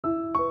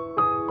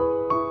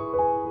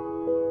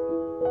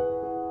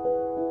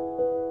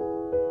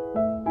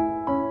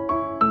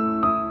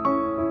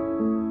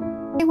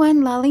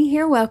everyone, Lolly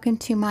here. Welcome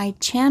to my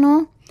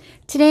channel.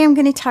 Today I'm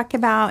going to talk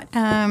about,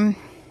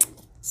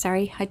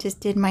 sorry, I just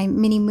did my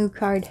mini moo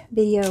card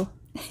video.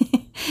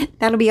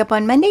 That'll be up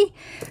on Monday,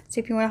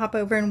 so if you want to hop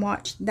over and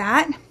watch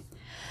that.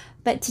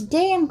 But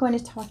today I'm going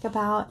to talk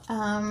about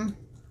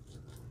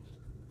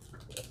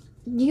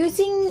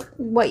using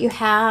what you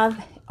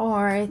have,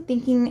 or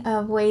thinking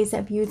of ways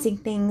of using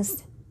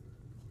things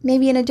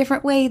maybe in a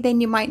different way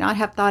than you might not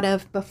have thought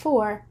of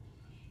before.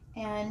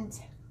 And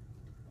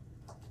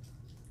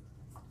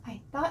I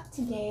thought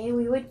today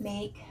we would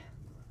make,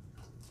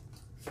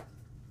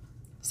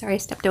 sorry I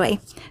stepped away,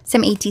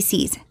 some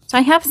ATCs. So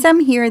I have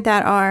some here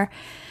that are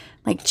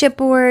like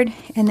chipboard,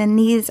 and then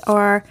these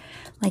are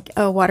like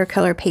a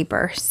watercolor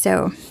paper.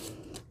 So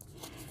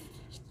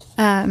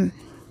I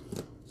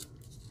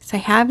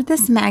have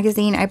this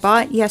magazine I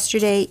bought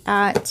yesterday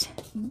at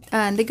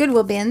the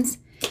Goodwill bins,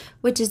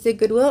 which is the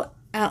Goodwill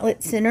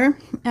Outlet Center.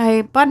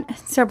 I bought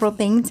several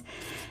things,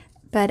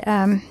 but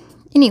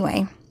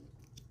anyway.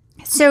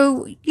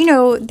 So, you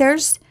know,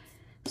 there's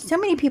so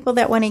many people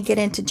that want to get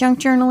into junk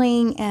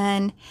journaling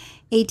and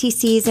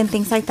ATCs and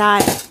things like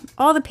that,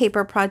 all the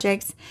paper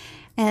projects,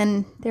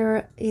 and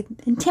they're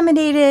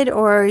intimidated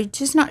or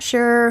just not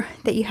sure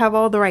that you have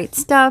all the right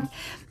stuff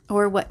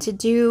or what to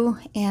do.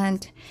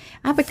 And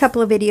I have a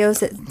couple of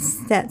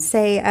videos that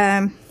say,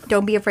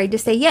 don't be afraid to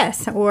say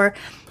yes, or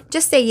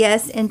just say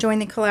yes and join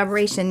the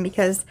collaboration,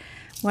 because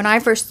when I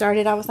first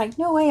started, I was like,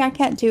 no way, I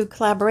can't do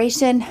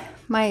collaboration.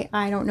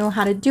 I don't know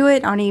how to do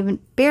it. I don't even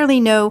barely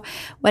know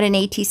what an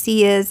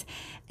ATC is.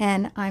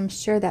 And I'm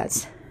sure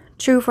that's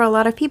true for a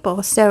lot of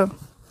people. So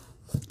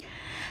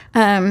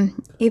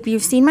if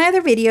you've seen my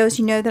other videos,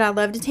 you know that I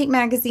love to take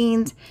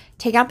magazines,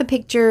 take out the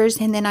pictures,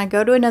 and then I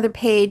go to another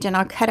page and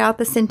I'll cut out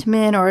the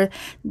sentiment or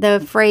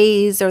the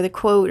phrase or the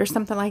quote or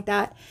something like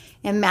that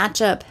and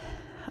match up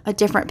a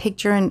different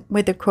picture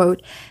with a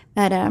quote.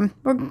 But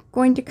we're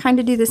going to kind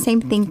of do the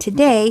same thing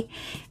today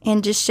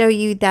and just show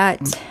you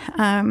that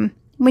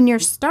when you're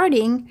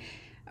starting,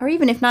 or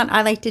even if not,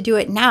 I like to do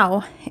it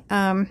now.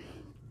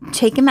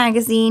 Take a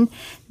magazine.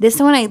 This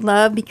one I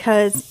love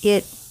because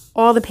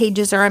all the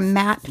pages are a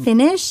matte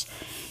finish,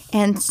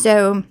 and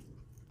so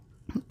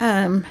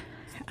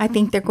I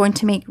think they're going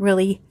to make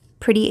really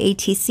pretty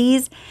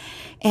ATCs.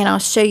 And I'll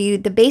show you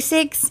the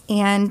basics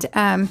and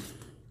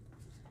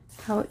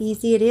how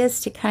easy it is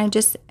to kind of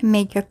just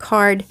make a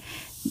card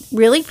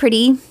really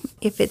pretty.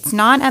 If it's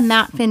not a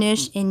matte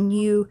finish and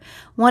you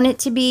want it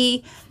to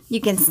be, you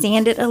can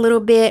sand it a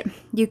little bit.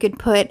 You could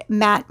put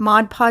matte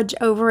Mod Podge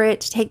over it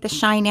to take the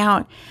shine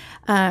out.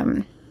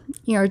 You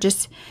know,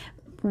 just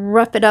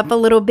rough it up a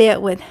little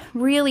bit with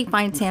really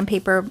fine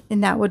sandpaper,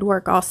 and that would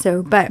work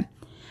also. But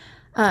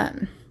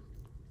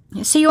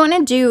so you want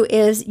to do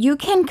is you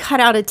can cut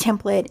out a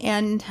template,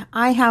 and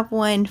I have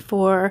one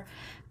for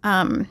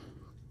my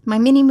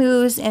mini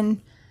moos,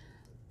 and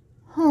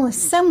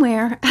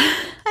somewhere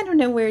I don't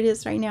know where it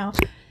is right now,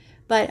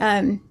 but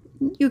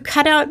you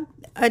cut out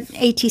an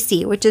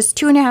ATC, which is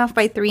 2.5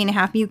 by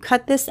 3.5. You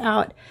cut this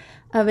out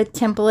of a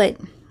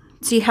template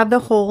so you have the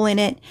hole in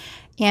it,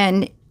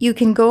 and you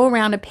can go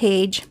around a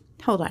page.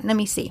 Hold on, let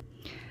me see.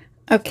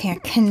 Okay, I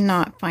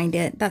cannot find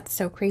it. That's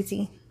so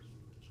crazy.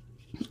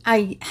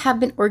 I have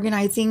been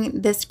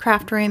organizing this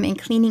craft room and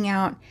cleaning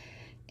out,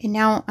 and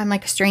now I'm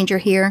like a stranger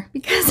here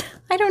because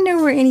I don't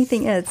know where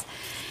anything is.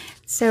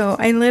 So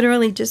I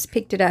literally just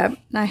picked it up.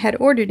 I had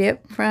ordered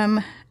it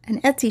from an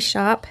Etsy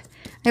shop.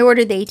 I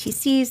ordered the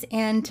ATCs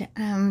and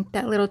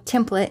that little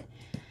template,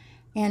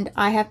 and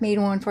I have made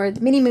one for the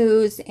mini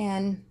moos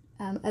and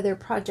other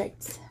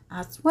projects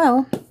as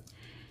well.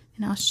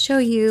 And I'll show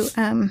you.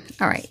 All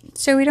right,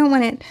 so we don't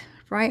want it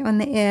right on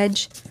the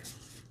edge.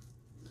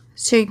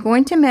 So you're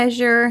going to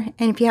measure,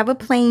 and if you have a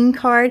playing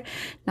card,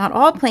 not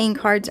all playing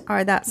cards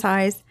are that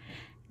size.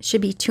 It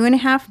should be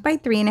 2.5 by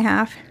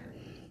 3.5.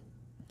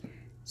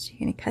 So you're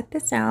going to cut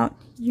this out.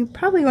 You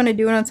probably want to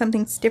do it on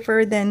something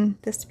stiffer than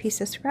this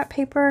piece of scrap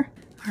paper.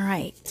 All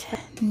right,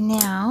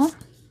 now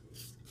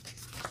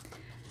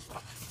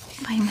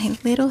find my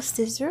little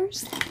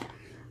scissors.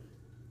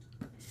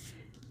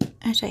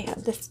 Actually, I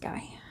have this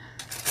guy.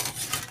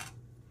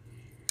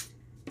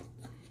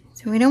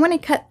 So we don't want to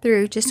cut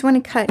through, just want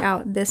to cut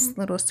out this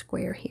little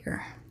square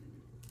here.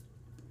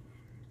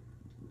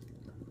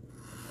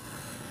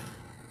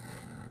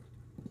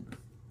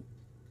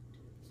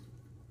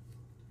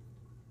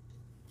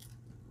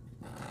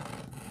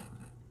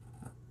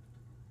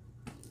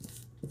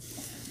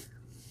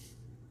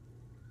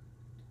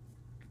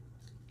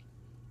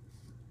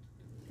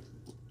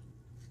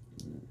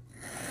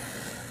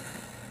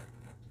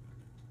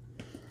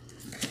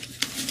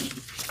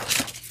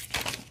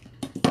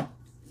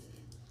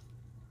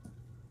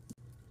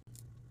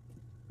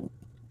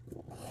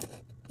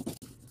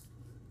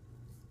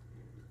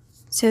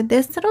 So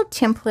this little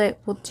template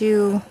will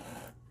do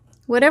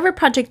whatever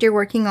project you're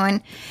working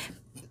on.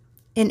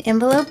 An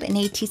envelope, an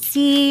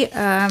ATC,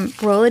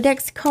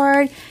 Rolodex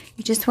card.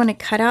 You just want to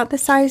cut out the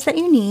size that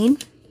you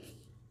need.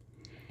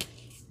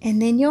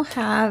 And then you'll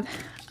have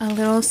a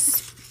little,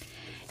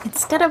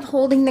 instead of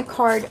holding the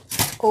card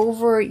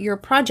over your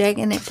project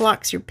and it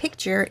blocks your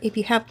picture, if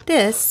you have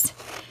this,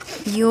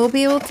 you'll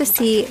be able to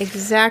see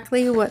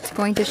exactly what's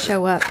going to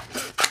show up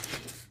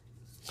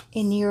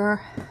in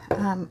your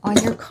on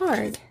your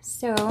card.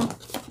 So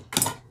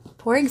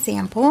for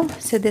example,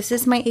 so this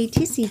is my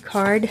ATC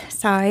card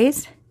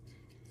size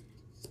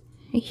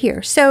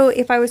here. So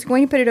if I was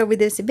going to put it over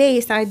this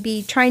base, I'd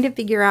be trying to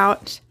figure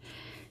out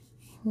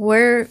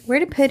where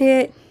to put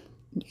it,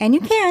 and you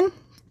can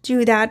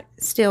do that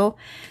still,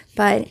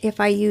 but if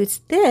I use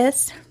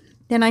this,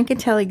 then I can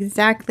tell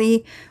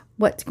exactly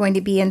what's going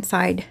to be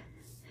inside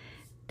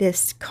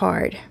this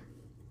card.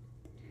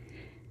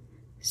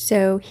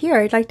 So here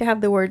I'd like to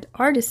have the word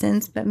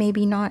artisans, but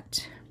maybe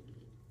not.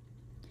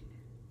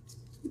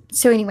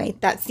 So anyway,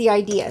 that's the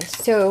idea.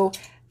 So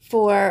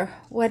for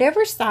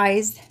whatever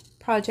size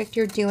project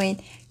you're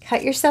doing,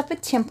 cut yourself a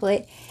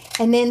template,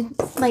 and then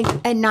like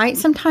at night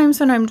sometimes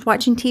when I'm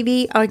watching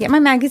TV, I'll get my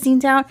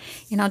magazines out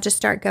and I'll just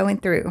start going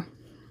through,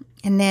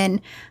 and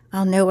then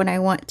I'll know what I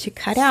want to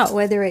cut out,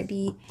 whether it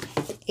be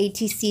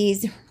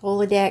ATCs,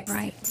 Rolodex.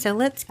 Right, so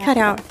let's cut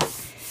out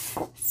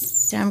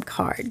some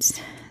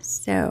cards.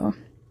 So,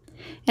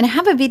 and I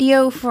have a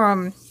video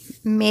from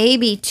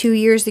maybe 2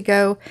 years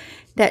ago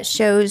that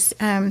shows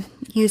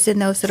using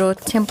those little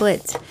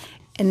templates,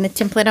 and the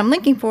template I'm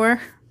looking for,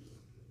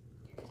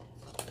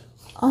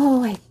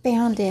 oh, I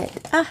found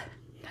it. Ah,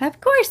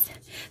 of course.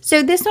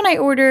 So this one I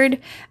ordered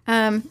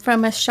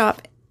from a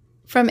shop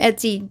from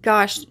Etsy,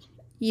 gosh,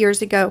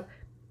 years ago.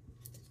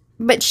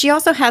 But she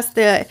also has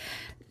the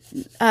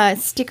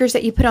stickers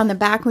that you put on the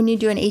back when you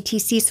do an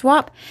ATC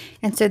swap.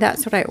 And so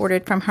that's what I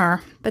ordered from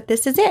her. But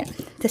this is it.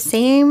 The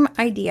same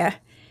idea.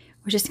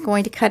 We're just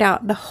going to cut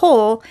out the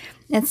hole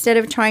instead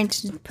of trying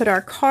to put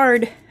our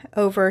card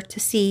over to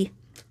see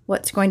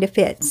what's going to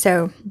fit.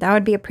 So that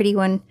would be a pretty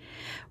one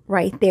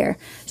right there.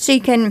 So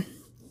you can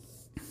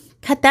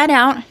cut that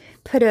out,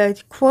 put a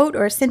quote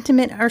or a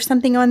sentiment or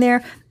something on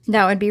there.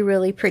 That would be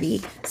really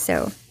pretty.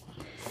 So,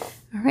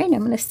 all right, I'm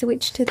going to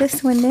switch to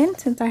this one then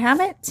since I have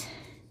it.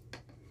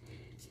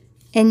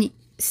 And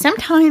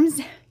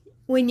sometimes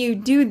when you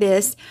do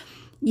this,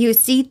 you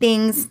see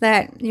things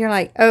that you're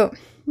like, oh,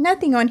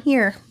 nothing on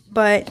here,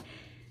 but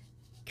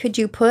could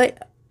you put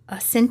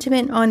a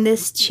sentiment on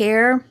this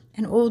chair,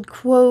 an old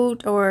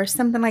quote or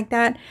something like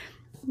that?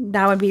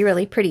 That would be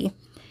really pretty.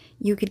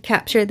 You could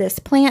capture this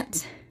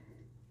plant.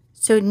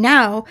 So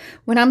now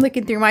when I'm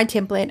looking through my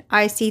template,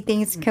 I see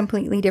things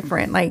completely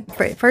different. Like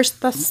for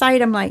first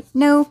sight, I'm like,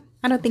 no,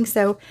 I don't think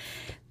so.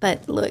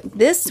 But look,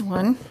 this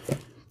one,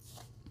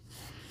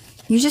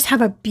 you just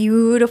have a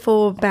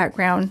beautiful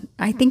background.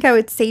 I think I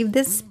would save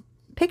this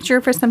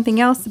picture for something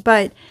else,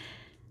 but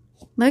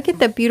look at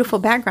the beautiful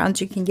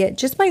backgrounds you can get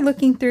just by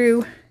looking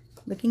through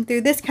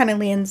this kind of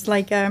lens.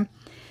 Like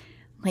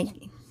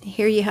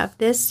here you have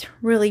this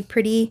really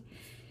pretty.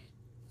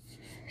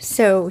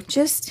 So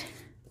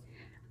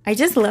I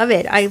just love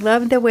it. I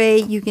love the way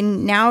you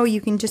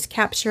can just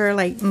capture,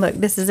 like, look,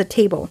 this is a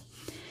table.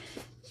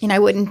 And I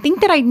wouldn't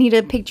think that I'd need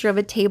a picture of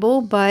a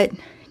table, but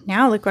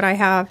now look what I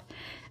have.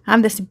 I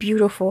have this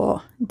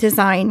beautiful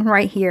design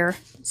right here.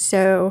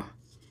 So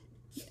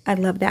I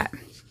love that.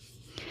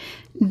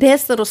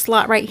 This little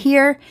slot right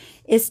here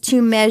is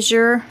to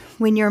measure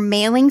when you're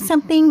mailing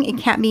something. It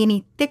can't be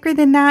any thicker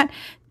than that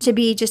to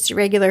be just a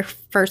regular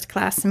first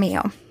class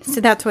mail. So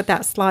that's what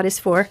that slot is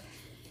for.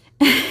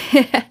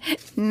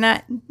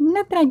 not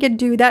that I could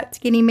do that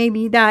skinny,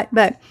 maybe that,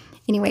 but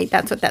anyway,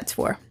 that's what that's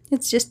for.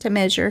 It's just to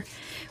measure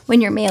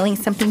when you're mailing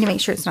something to make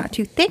sure it's not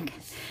too thick.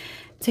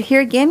 So here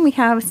again, we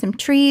have some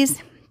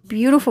trees,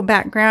 beautiful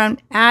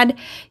background. Add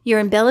your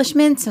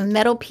embellishments, some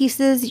metal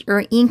pieces,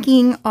 your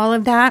inking, all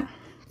of that.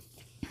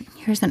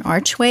 Here's an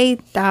archway.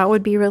 That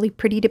would be really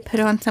pretty to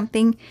put on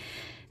something,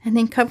 and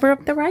then cover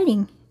up the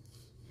writing.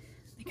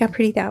 Look how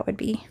pretty that would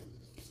be.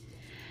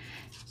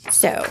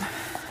 So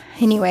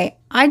anyway,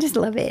 I just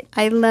love it.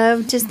 I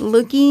love just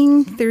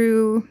looking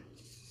through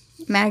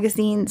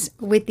magazines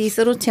with these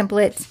little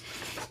templates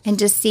and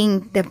just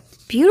seeing the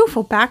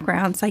beautiful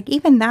backgrounds. Like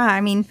even that, I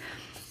mean,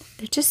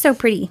 they're just so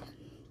pretty.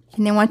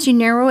 And then once you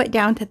narrow it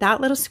down to that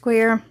little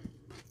square,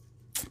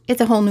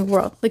 it's a whole new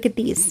world. Look at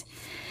these.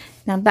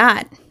 Now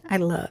that I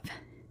love.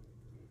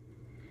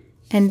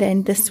 And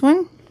then this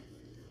one,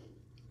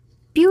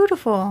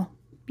 beautiful.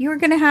 You're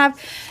going to have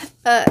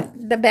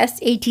the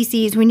best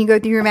ATCs when you go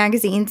through your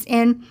magazines.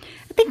 And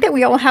I think that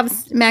we all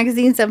have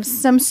magazines of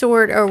some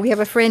sort, or we have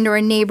a friend or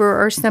a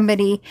neighbor or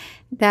somebody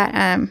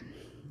that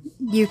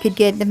you could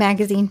get the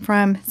magazine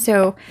from.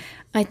 So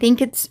I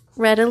think it's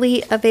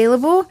readily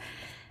available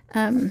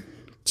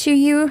to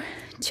you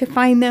to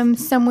find them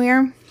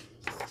somewhere.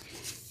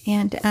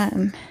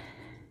 And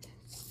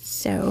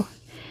so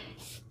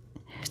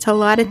it's a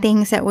lot of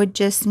things that would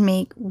just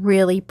make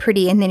really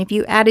pretty. And then if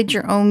you added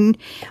your own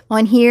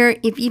on here,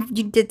 if you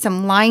did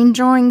some line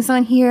drawings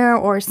on here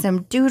or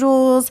some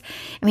doodles,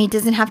 I mean, it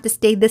doesn't have to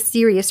stay this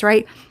serious,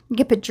 right? You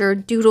can put your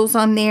doodles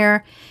on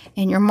there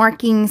and your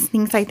markings,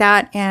 things like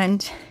that,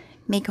 and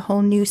make a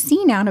whole new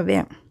scene out of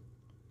it.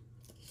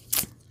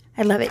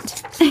 I love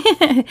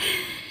it.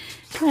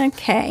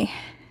 Okay.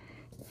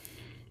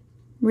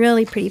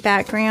 Really pretty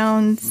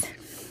backgrounds.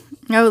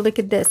 Oh, look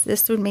at this.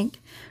 This would make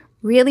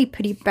really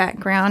pretty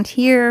background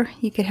here.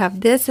 You could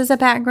have this as a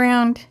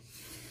background,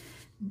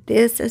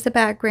 this as a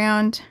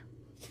background,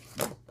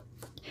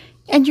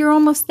 and you're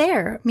almost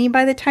there. I mean,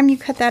 by the time you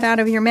cut that out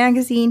of your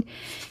magazine,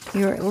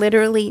 you're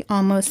literally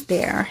almost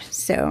there.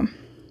 So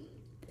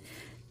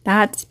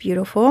that's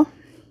beautiful.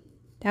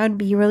 That would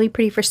be really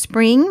pretty for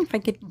spring, if I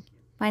could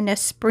find a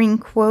spring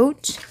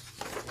quote.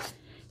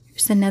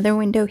 There's another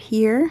window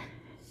here.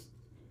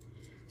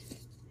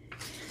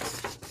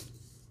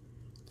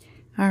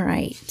 All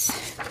right,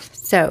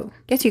 so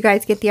guess you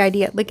guys get the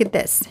idea. Look at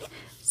this.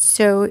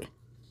 So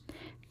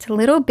it's a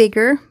little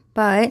bigger,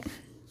 but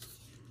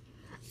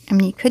I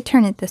mean, you could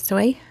turn it this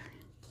way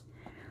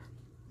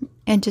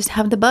and just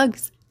have the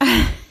bugs.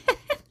 I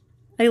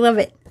love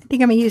it. I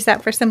think I'm gonna use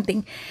that for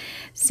something.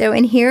 So,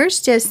 and here's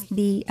just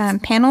the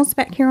panels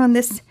back here on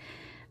this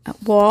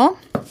wall.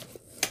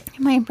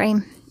 My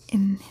frame.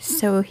 And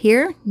so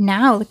here,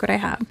 now look what I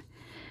have.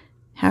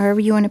 However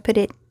you want to put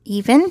it,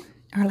 even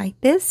or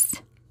like this.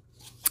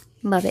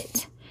 Love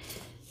it.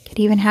 Could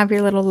even have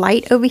your little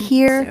light over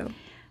here.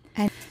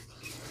 And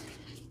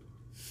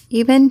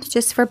even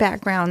just for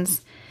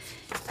backgrounds.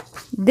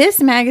 This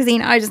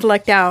magazine, I just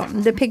lucked out.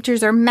 The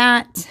pictures are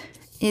matte.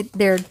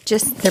 They're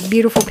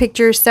beautiful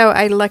pictures. So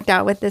I lucked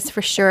out with this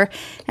for sure.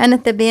 And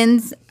at the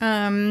bins,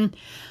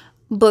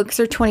 books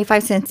are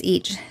 25 cents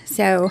each.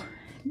 So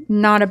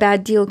not a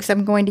bad deal because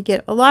I'm going to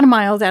get a lot of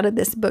miles out of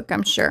this book,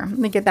 I'm sure.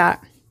 Look at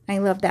that. I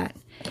love that.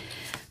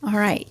 All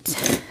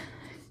right.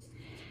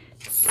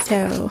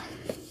 So,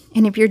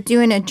 and if you're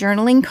doing a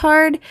journaling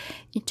card,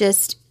 you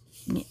just,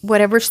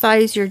 whatever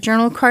size your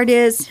journal card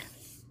is,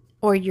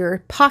 or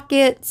your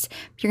pockets,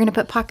 if you're going to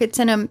put pockets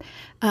in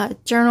a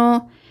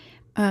journal,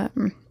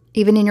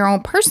 even in your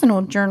own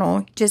personal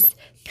journal, just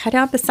cut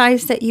out the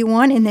size that you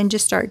want and then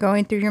just start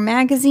going through your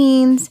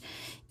magazines.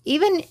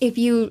 Even if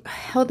you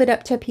held it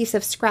up to a piece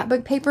of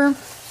scrapbook paper,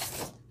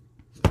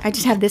 I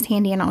just have this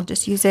handy and I'll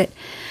just use it.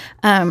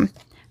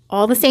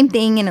 All the same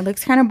thing, and it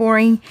looks kind of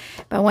boring,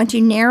 but once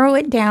you narrow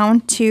it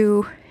down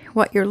to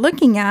what you're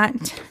looking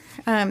at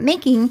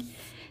making,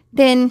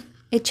 then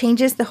it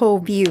changes the whole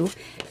view.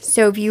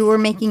 So if you were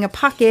making a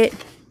pocket,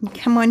 you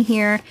come on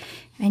here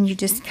and you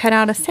just cut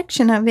out a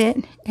section of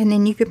it, and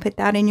then you could put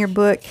that in your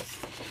book,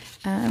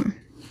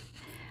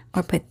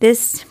 or put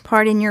this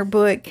part in your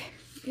book.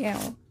 You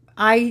know,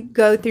 I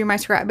go through my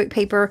scrapbook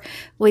paper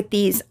with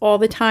these all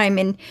the time,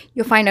 and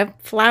you'll find a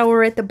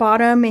flower at the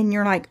bottom and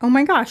you're like, oh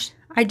my gosh,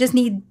 I just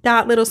need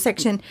that little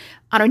section.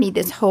 I don't need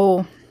this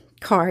whole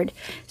card.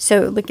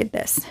 So look at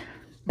this.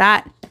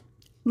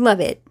 Love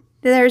it.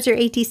 There's your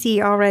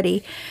ATC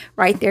already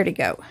right there to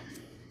go.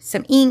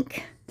 Some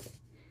ink.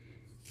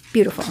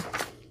 Beautiful.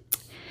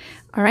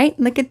 All right,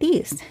 look at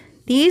these.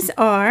 These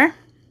are,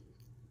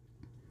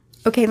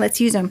 okay, let's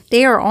use them.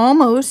 They are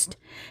almost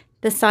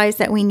the size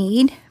that we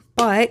need,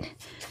 but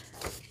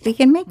we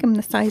can make them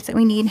the size that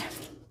we need.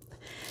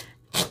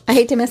 I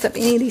hate to mess up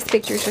any of these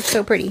pictures. They're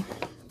so pretty.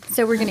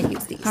 So we're going to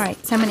use these. All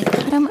right, so I'm going to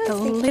cut them a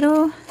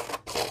little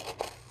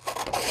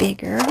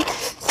bigger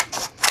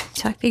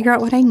so I figure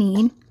out what I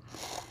need.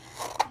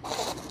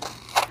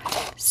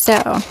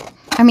 So,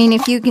 I mean,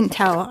 if you can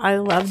tell, I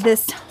love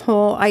this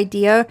whole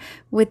idea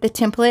with the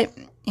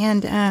template.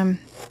 And I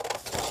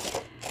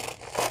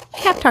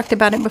have talked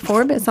about it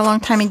before, but it's a long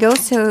time ago.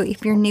 So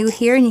if you're new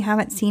here and you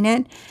haven't seen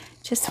it,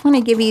 just want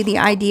to give you the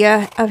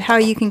idea of how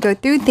you can go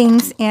through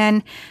things.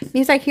 And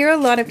because I hear a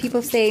lot of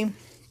people say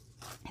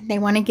they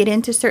want to get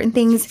into certain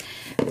things,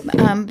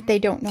 but they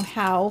don't know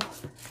how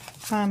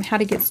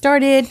to get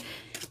started.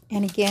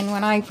 And again,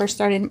 when I first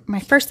started my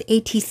first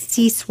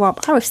ATC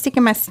swap, I was sick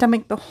in my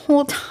stomach the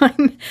whole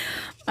time.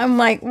 I'm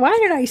like, why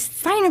did I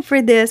sign up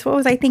for this? What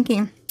was I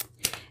thinking?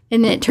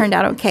 And then it turned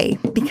out okay,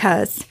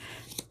 because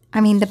I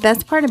mean, the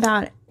best part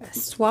about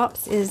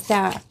swaps is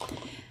that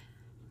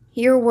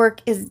your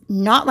work is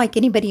not like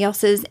anybody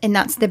else's, and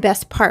that's the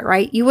best part,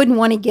 right? You wouldn't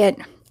want to get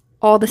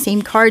all the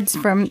same cards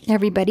from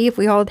everybody if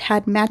we all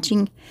had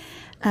matching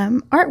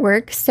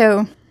artwork.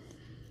 So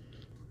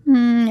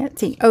let's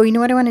see. Oh, you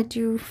know what I want to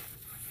do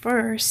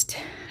first?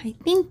 I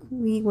think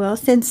we will,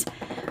 since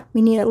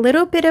we need a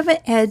little bit of an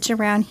edge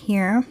around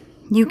here.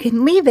 You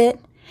can leave it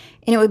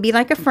and it would be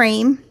like a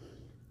frame,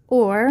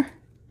 or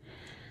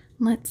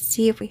let's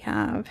see if we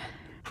have.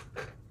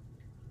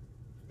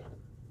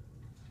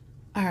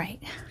 All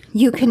right,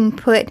 you can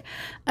put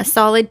a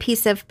solid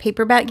piece of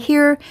paper back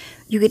here.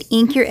 You could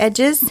ink your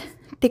edges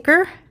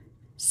thicker,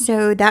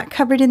 so that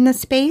covered in the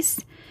space.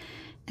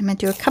 I'm going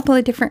to do a couple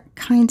of different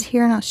kinds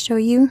here, and I'll show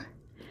you.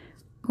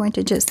 I'm going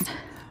to just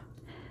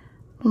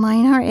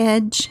line our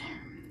edge.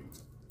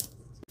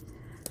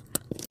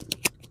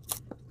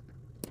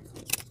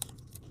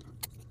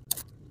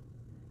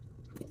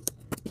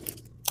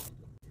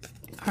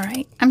 All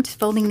right, I'm just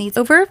folding these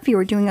over. If you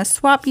were doing a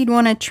swap, you'd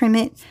want to trim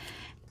it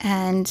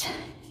and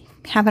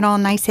have it all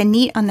nice and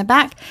neat on the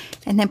back,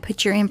 and then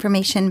put your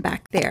information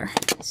back there.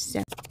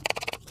 So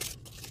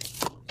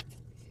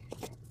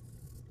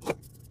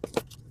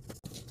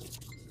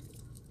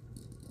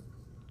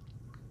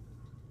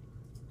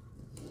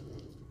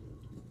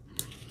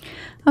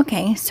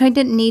Okay, so I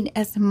didn't need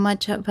as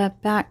much of a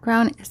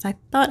background as I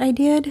thought I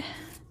did,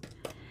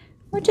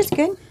 which is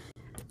good.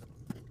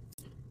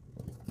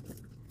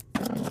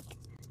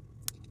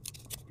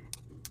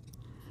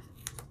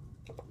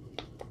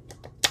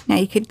 Now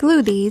you could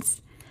glue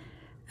these,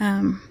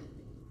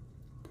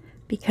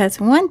 because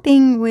one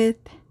thing with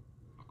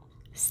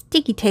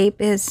sticky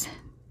tape is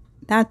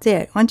that's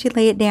it. Once you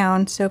lay it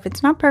down, so if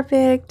it's not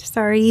perfect,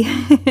 sorry.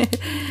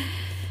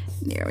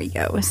 There we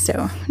go.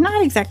 So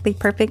not exactly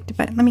perfect,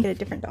 but let me get a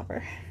different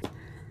dauber.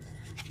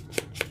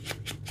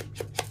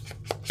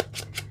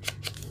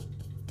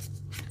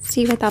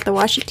 See, without the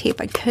washi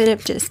tape, I could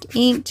have just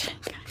inked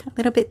a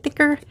little bit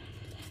thicker.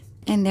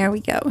 And there we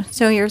go.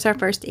 So here's our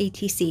first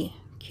ATC.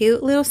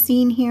 Cute little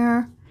scene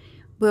here.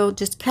 We'll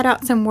just cut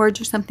out some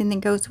words or something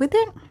that goes with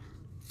it.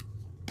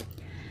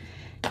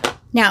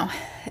 Now,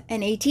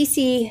 an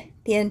ATC,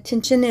 the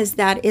intention is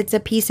that it's a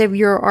piece of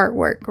your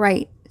artwork,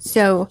 right?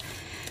 So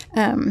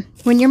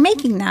when you're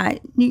making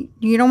that,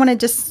 you don't want to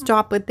just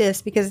stop with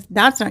this because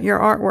that's not your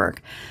artwork.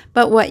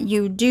 But what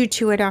you do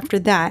to it after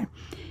that,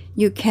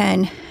 you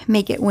can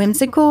make it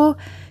whimsical.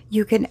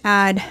 You can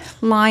add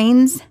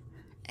lines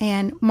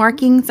and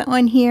markings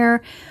on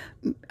here.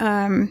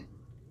 You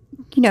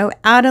know,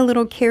 add a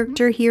little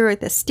character here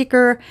with a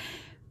sticker.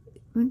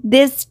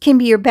 This can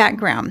be your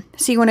background.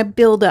 So you want to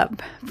build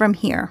up from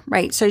here,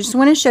 right? So I just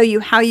want to show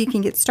you how you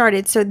can get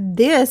started. So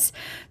this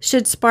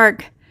should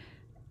spark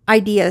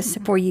ideas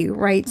for you,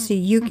 right? So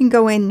you can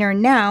go in there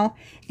now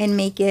and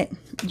make it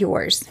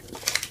yours.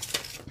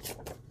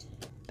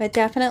 But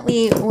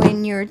definitely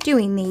when you're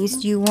doing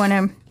these, you want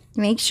to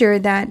make sure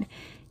that,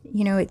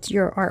 you know, it's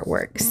your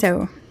artwork.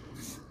 So,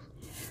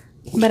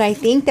 but I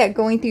think that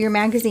going through your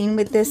magazine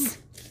with this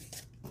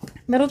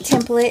little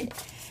template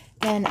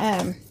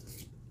and,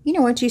 you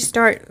know, once you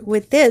start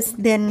with this,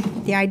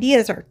 then the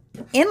ideas are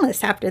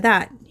endless after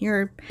that.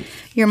 Your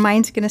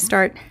mind's going to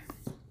start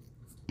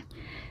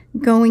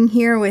going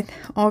here with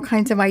all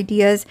kinds of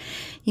ideas.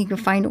 You can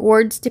find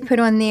words to put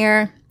on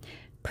there.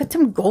 Put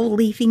some gold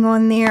leafing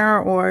on there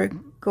or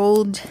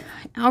gold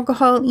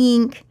alcohol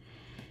ink.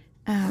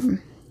 I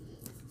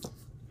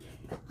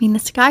mean, the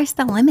sky's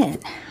the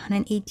limit on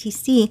an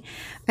ATC.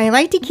 I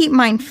like to keep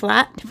mine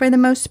flat for the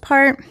most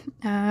part.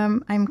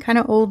 I'm kind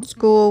of old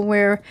school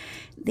where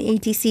the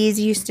ATCs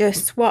used to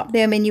swap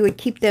them and you would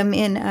keep them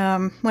in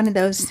one of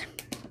those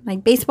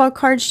like baseball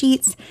card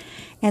sheets.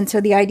 And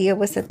so the idea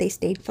was that they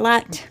stayed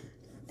flat,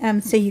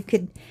 so you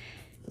could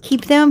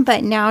keep them.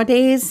 But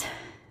nowadays,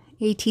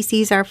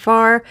 ATCs are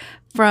far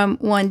from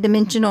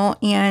one-dimensional,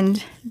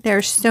 and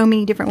there's so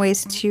many different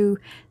ways to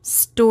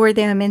store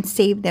them and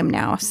save them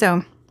now.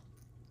 So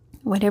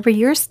whatever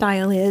your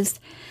style is,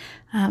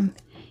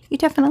 you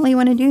definitely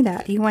want to do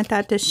that. You want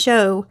that to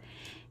show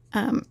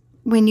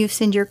when you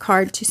send your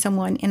card to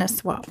someone in a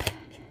swap.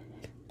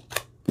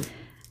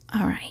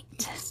 All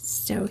right,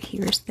 so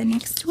here's the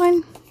next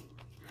one.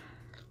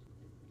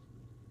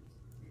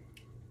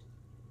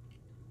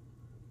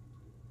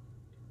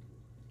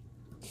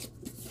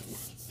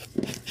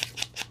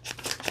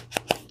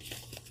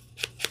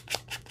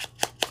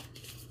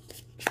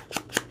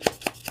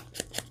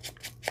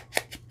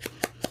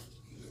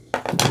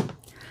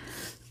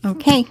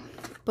 Okay,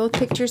 both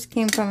pictures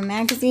came from a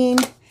magazine.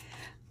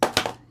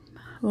 A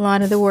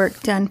lot of the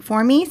work done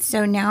for me,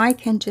 so now I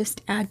can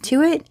just add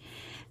to it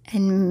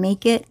and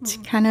make it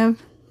kind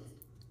of,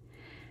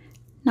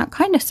 not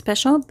kind of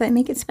special, but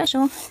make it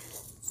special.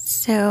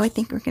 So I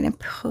think we're going to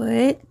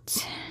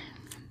put,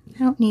 I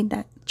don't need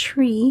that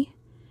tree,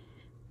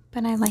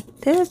 but I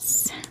like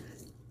this.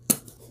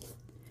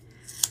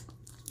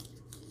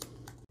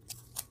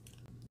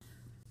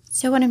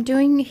 So what I'm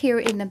doing here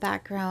in the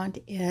background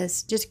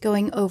is just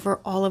going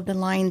over all of the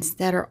lines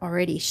that are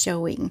already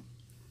showing.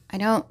 I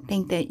don't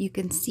think that you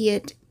can see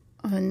it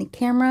on the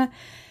camera,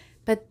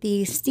 but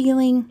the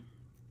ceiling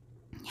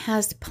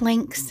has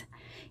planks,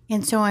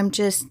 and so I'm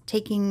just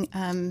taking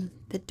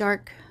the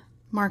dark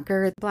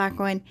marker, the black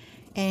one,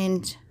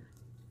 and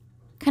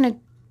kind of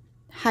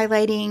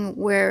highlighting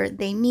where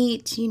they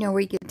meet, you know,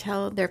 where you can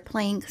tell they're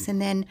planks, and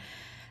then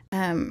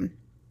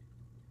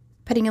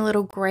putting a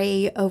little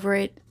gray over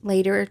it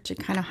later to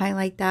kind of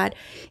highlight that.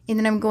 And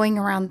then I'm going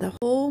around the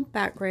whole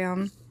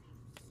background,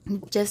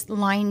 just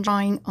line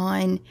drawing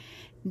on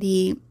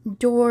the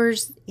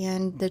doors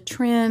and the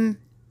trim.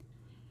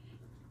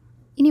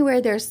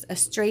 Anywhere there's a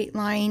straight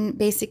line,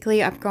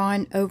 basically I've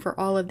gone over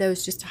all of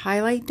those just to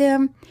highlight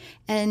them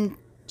and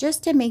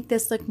just to make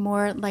this look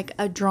more like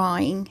a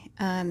drawing.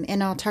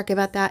 And I'll talk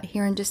about that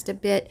here in just a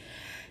bit,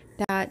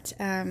 that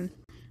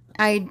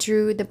I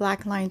drew the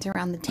black lines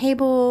around the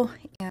table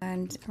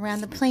and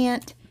around the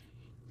plant.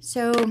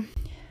 So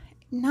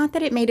not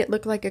that it made it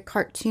look like a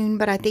cartoon,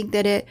 but I think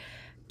that it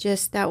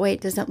just, that way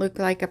it doesn't look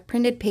like a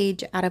printed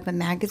page out of a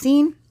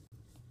magazine.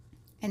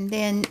 And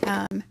then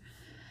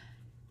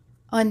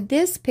on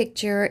this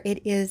picture,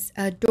 it is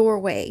a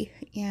doorway,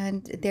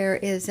 and there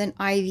is an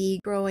ivy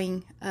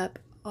growing up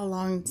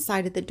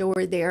alongside of the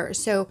door there.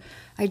 So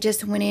I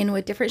just went in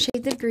with different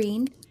shades of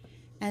green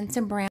and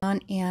some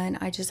brown, and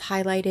I just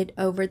highlighted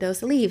over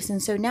those leaves.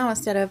 And so now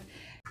instead of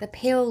the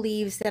pale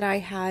leaves that I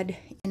had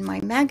in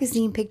my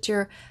magazine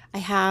picture, I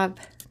have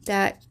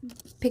that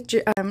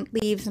picture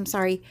leaves, I'm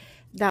sorry,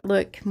 that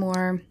look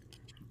more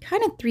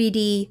kind of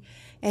 3D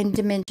and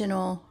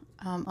dimensional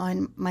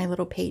on my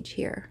little page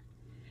here.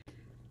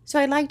 So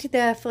I liked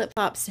the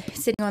flip-flops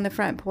sitting on the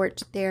front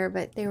porch there,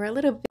 but they were a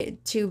little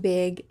bit too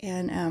big,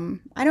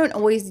 and I don't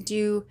always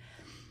do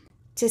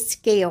to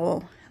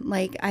scale.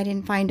 Like, I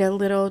didn't find a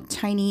little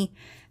tiny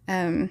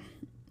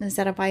is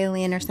that a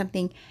violin or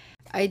something.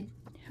 I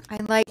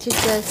like to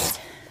just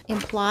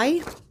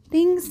imply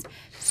things.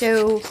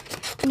 So,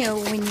 you know,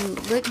 when you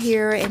look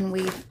here and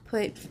we've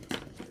put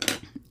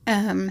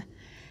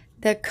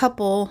the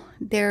couple,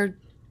 they're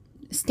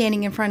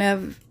standing in front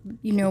of,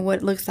 you know,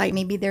 what looks like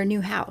maybe their new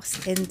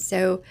house. And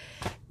so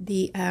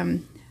the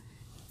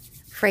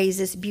phrase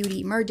is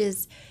beauty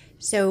emerges.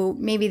 So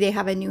maybe they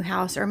have a new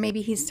house, or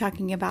maybe he's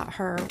talking about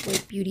her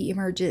with beauty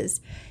emerges.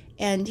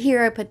 And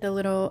here I put the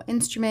little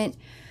instrument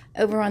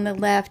over on the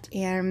left,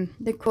 and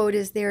the quote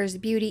is, "There's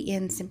beauty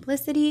in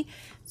simplicity."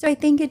 So I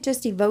think it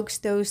just evokes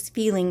those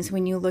feelings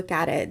when you look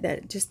at it,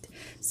 that just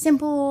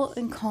simple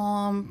and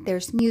calm.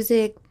 There's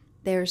music,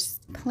 there's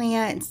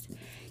plants,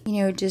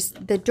 you know,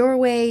 just the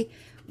doorway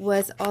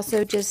was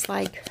also just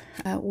like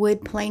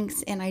wood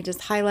planks, and I just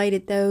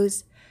highlighted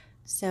those.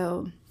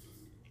 So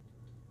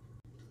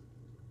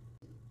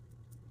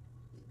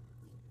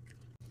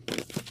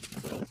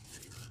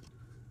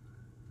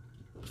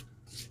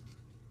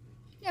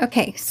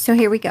okay, so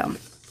here we go.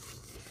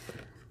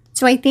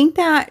 So I think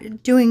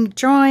that doing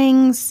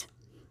drawings,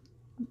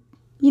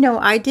 you know,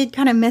 I did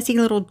kind of messy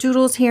little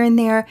doodles here and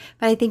there,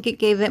 but I think it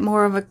gave it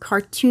more of a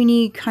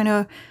cartoony kind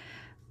of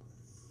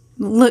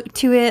look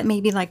to it,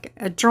 maybe like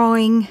a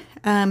drawing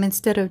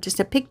instead of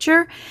just a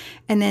picture.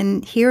 And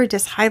then here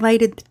just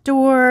highlighted the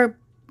door,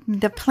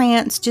 the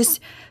plants, just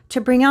to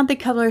bring out the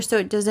color so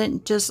it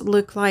doesn't just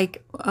look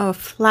like a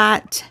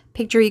flat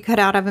picture you cut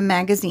out of a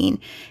magazine.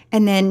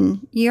 And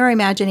then your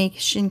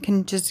imagination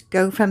can just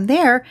go from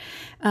there.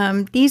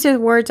 These are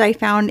words I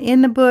found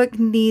in the book.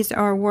 These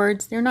are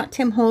words, they're not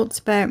Tim Holtz,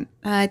 but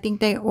I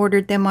think they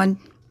ordered them on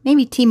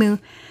maybe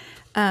Temu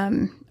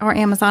or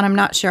Amazon. I'm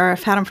not sure.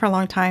 I've had them for a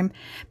long time.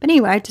 But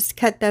anyway, I just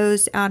cut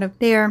those out of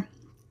there.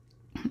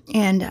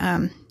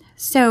 And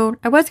so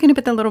I was going to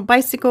put the little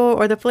bicycle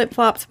or the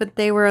flip-flops, but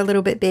they were a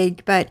little bit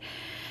big. But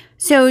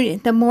so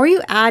the more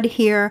you add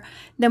here,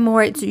 the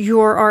more it's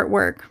your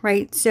artwork,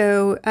 right?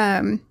 So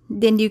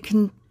then you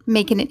can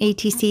make it an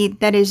ATC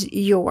that is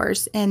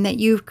yours and that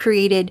you've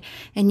created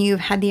and you've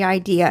had the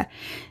idea.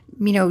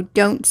 You know,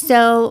 don't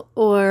sell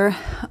or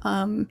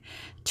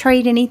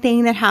trade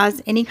anything that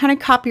has any kind of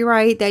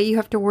copyright that you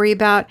have to worry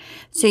about.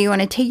 So you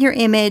want to take your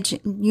image,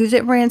 use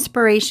it for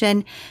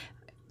inspiration,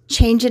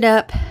 change it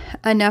up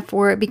enough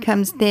where it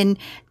becomes then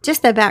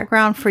just the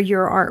background for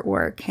your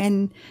artwork,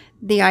 and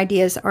the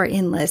ideas are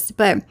endless.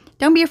 But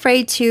don't be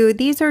afraid to,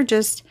 these are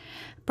just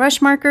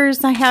brush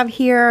markers I have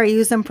here. I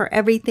use them for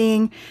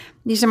everything.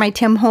 These are my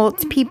Tim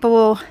Holtz.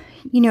 People,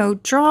 you know,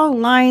 draw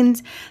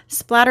lines,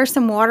 splatter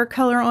some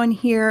watercolor on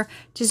here.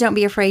 Just don't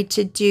be afraid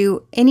to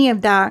do any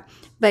of that.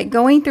 But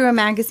going through a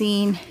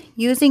magazine,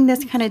 using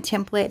this kind of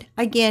template,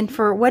 again,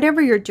 for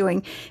whatever you're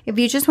doing. If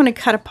you just want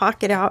to cut a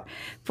pocket out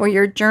for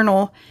your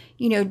journal,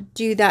 you know,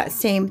 do that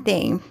same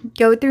thing.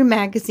 Go through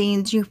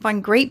magazines. You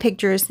find great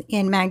pictures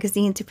in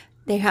magazines.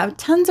 They have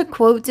tons of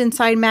quotes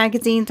inside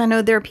magazines. I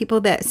know there are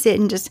people that sit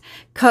and just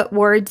cut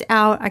words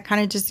out. I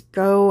kind of just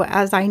go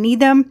as I need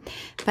them.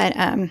 But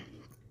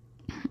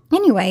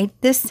anyway,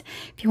 this,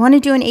 if you want to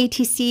do an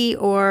ATC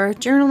or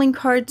journaling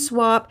card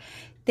swap,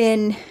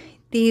 then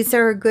these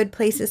are good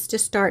places to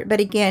start. But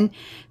again,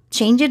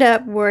 change it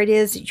up where it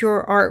is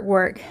your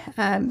artwork.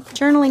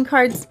 Journaling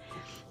cards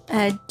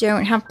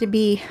don't have to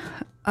be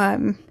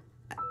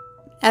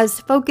as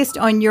focused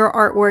on your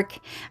artwork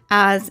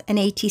as an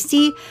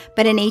ATC,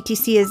 but an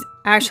ATC is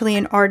actually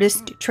an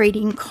artist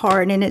trading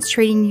card, and it's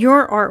trading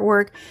your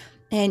artwork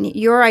and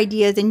your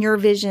ideas and your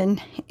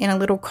vision in a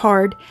little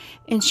card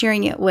and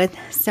sharing it with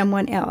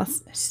someone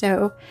else.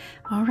 So,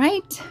 all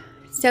right.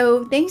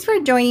 So thanks for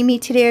joining me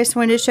today. I just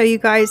wanted to show you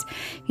guys,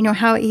 you know,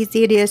 how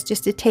easy it is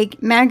just to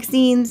take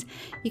magazines.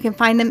 You can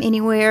find them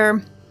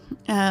anywhere.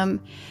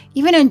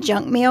 Even in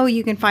junk mail,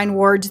 you can find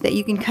words that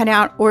you can cut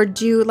out, or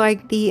do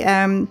like the,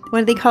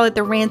 what do they call it?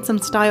 The ransom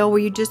style, where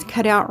you just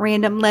cut out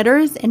random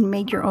letters and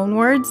make your own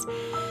words.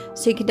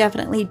 So you can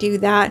definitely do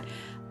that.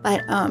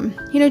 But,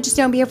 you know, just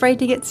don't be afraid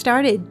to get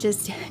started.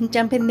 Just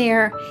jump in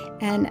there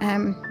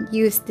and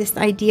use this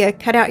idea.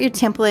 Cut out your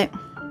template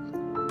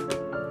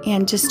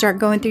and just start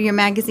going through your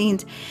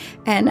magazines.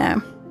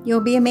 And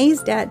you'll be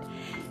amazed at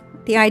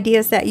the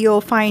ideas that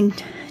you'll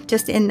find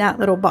just in that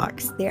little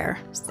box there.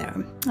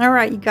 So, all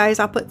right, you guys,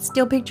 I'll put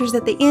still pictures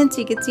at the end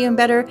so you can see them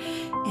better.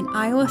 And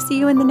I will see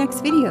you in the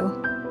next video.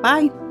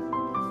 Bye.